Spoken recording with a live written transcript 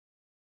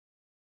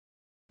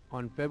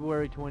On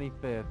February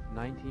 25,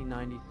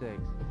 1996,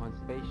 on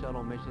Space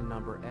Shuttle mission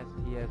number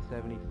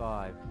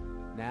STS-75,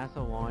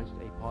 NASA launched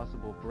a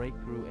possible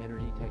breakthrough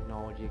energy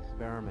technology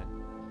experiment.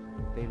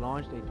 They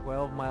launched a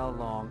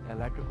 12-mile-long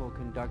electrical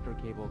conductor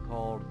cable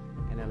called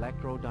an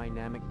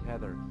electrodynamic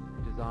tether,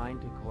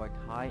 designed to collect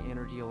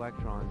high-energy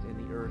electrons in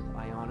the Earth's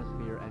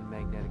ionosphere and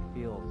magnetic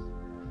fields.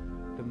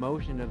 The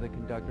motion of the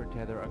conductor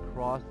tether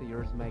across the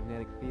Earth's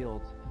magnetic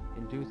fields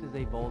induces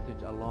a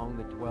voltage along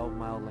the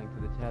 12-mile length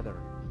of the tether.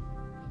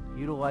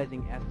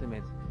 Utilizing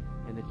estimates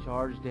in the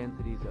charge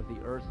densities of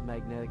the Earth's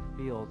magnetic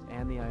fields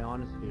and the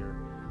ionosphere,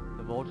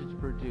 the voltage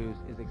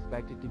produced is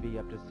expected to be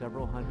up to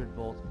several hundred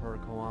volts per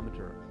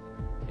kilometer.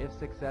 If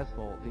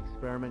successful, the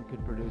experiment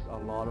could produce a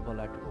lot of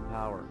electrical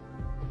power.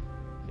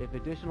 If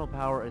additional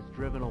power is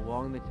driven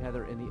along the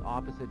tether in the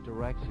opposite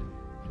direction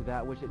to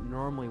that which it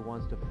normally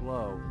wants to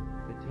flow,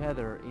 the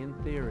tether, in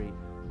theory,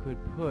 could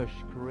push,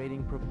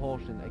 creating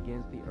propulsion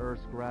against the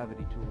Earth's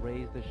gravity to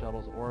raise the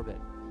shuttle's orbit.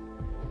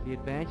 The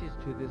advantage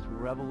to this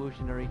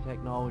revolutionary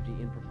technology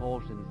in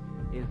propulsion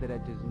is that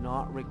it does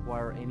not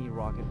require any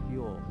rocket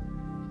fuel.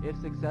 If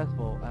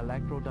successful,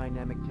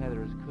 electrodynamic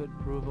tethers could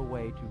prove a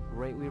way to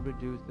greatly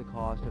reduce the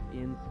cost of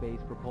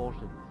in-space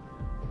propulsion.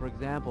 For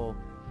example,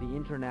 the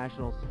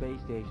International Space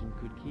Station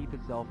could keep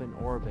itself in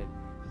orbit,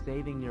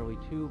 saving nearly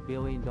 $2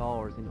 billion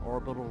in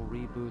orbital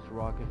reboost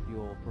rocket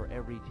fuel for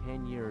every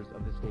 10 years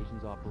of the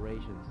station's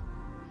operations.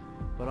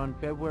 But on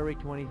February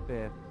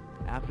 25th,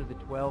 after the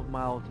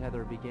 12-mile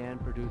tether began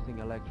producing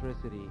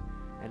electricity,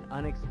 an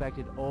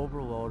unexpected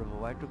overload of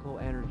electrical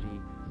energy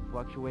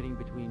fluctuating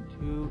between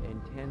 2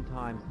 and 10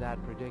 times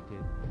that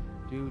predicted,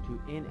 due to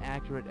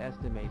inaccurate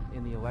estimates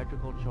in the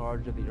electrical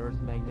charge of the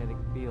Earth's magnetic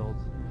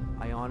fields,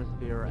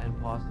 ionosphere,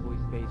 and possibly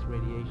space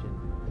radiation,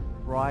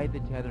 fried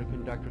the tether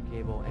conductor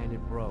cable and it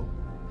broke,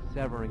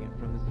 severing it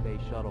from the space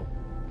shuttle.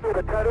 So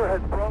the tether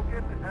has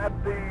broken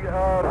at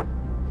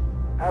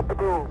the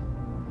boom.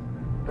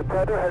 The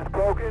tether has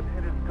broken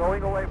and is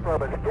going away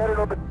from us. Get it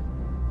on the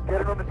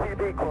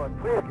TV, Claude.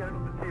 Please get it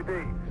on the TV.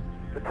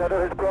 The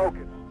tether has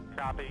broken.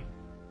 Copy.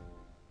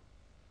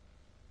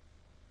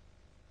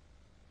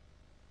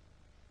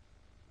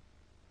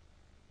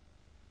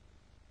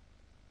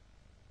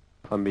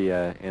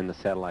 Columbia and the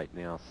satellite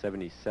now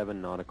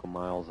 77 nautical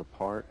miles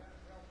apart.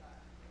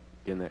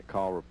 Again, that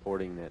call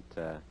reporting that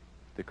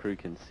the crew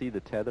can see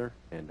the tether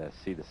and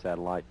see the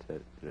satellite.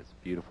 That it's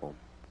beautiful.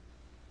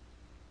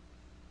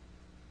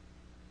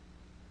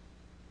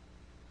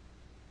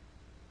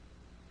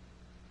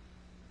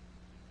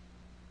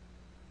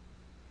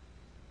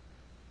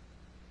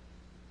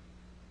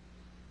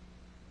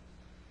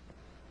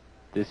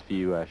 This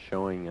view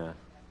showing the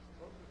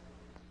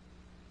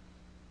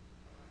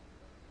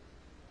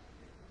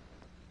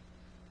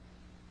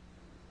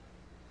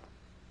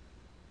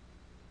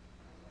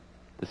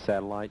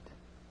satellite.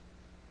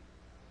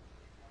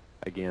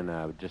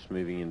 Again, just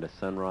moving into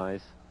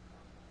sunrise.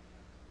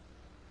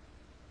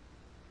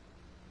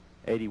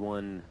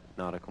 81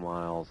 nautical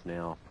miles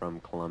now from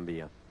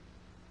Columbia.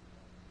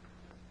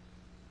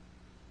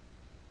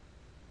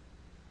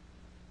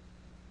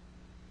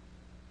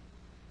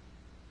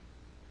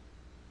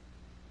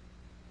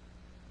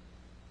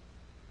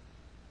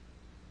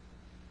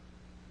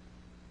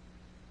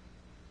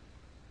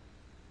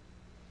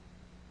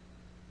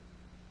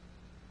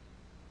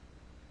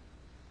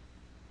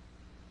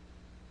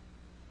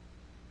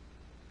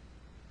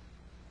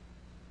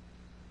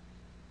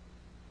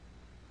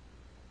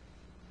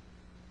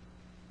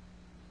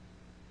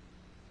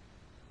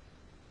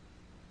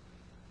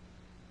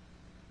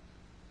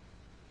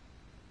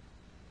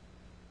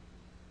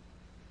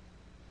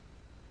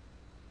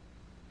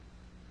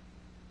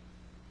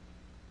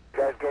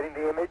 Guys getting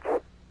the image?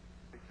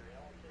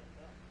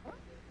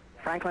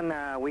 Franklin,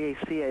 we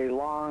see a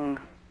long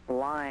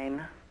line,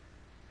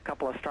 a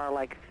couple of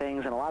star-like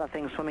things, and a lot of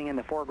things swimming in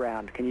the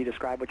foreground. Can you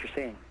describe what you're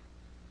seeing?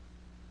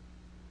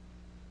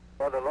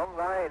 Well, the long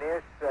line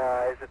is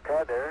a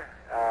tether,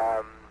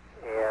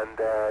 and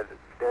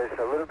there's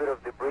a little bit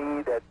of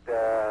debris that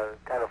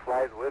kind of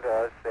flies with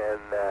us,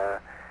 and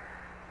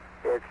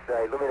it's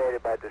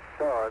illuminated by the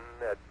sun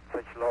at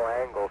such low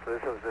angle. So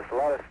there's a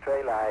lot of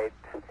stray light,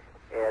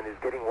 and is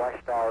getting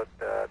washed out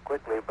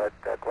quickly, but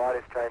Claude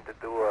is trying to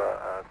do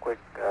a quick,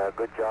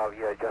 good job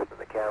here adjusting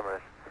the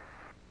cameras.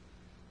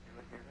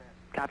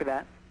 Copy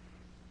that.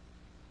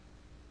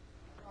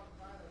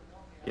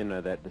 Again,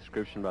 that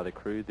description by the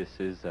crew,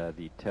 this is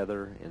the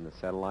tether in the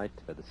satellite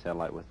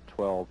with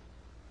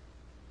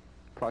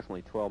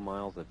approximately 12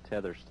 miles of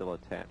tether still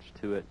attached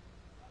to it.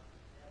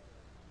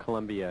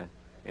 Columbia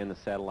and the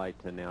satellite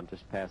now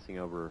just passing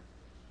over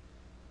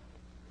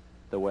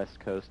the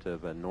west coast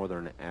of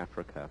northern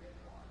Africa.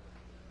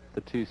 The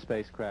two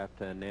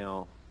spacecraft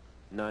now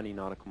 90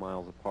 nautical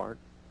miles apart.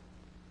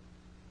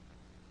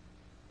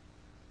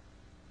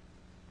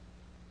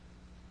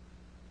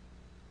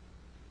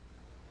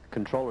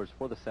 Controllers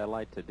for the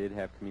satellite did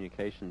have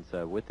communications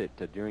with it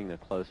during the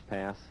close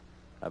pass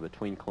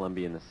between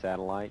Columbia and the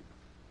satellite.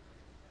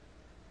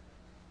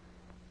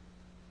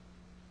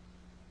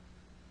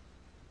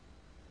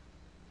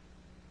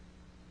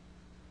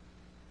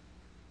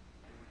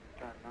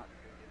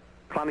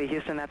 Columbia,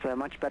 Houston, that's a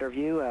much better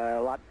view, a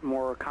lot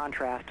more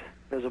contrast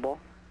visible.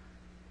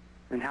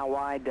 And how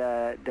wide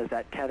does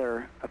that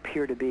tether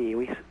appear to be?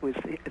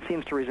 It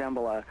seems to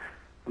resemble a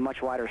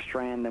much wider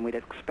strand than we'd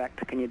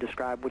expect. Can you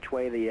describe which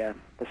way the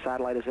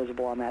satellite is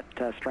visible on that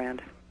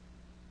strand?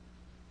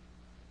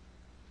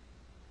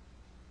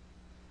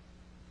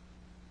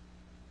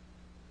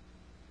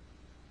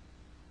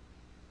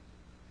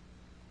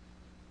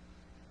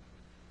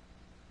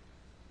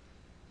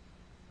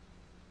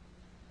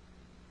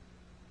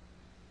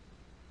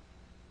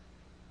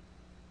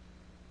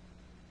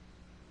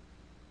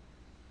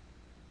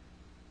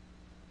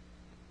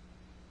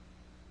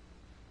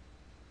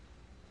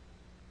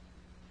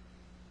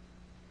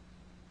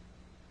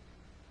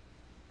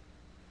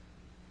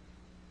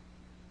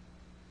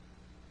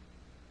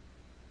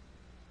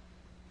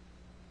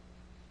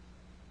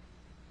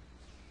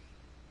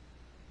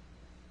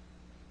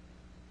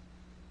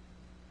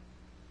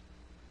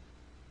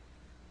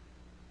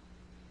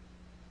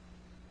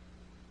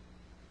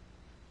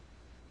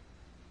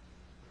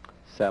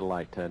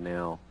 Satellite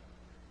now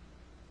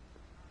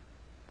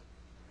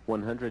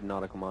 100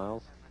 nautical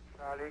miles.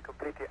 Charlie,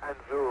 completely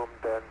unzoomed,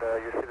 and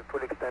you see the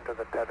full extent of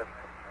the tether.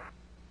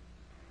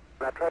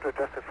 I tried to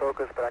adjust the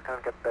focus, but I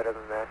can't get better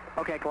than that.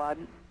 Okay, Claude.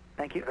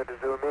 Thank you. I'm going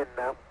to zoom in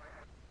now.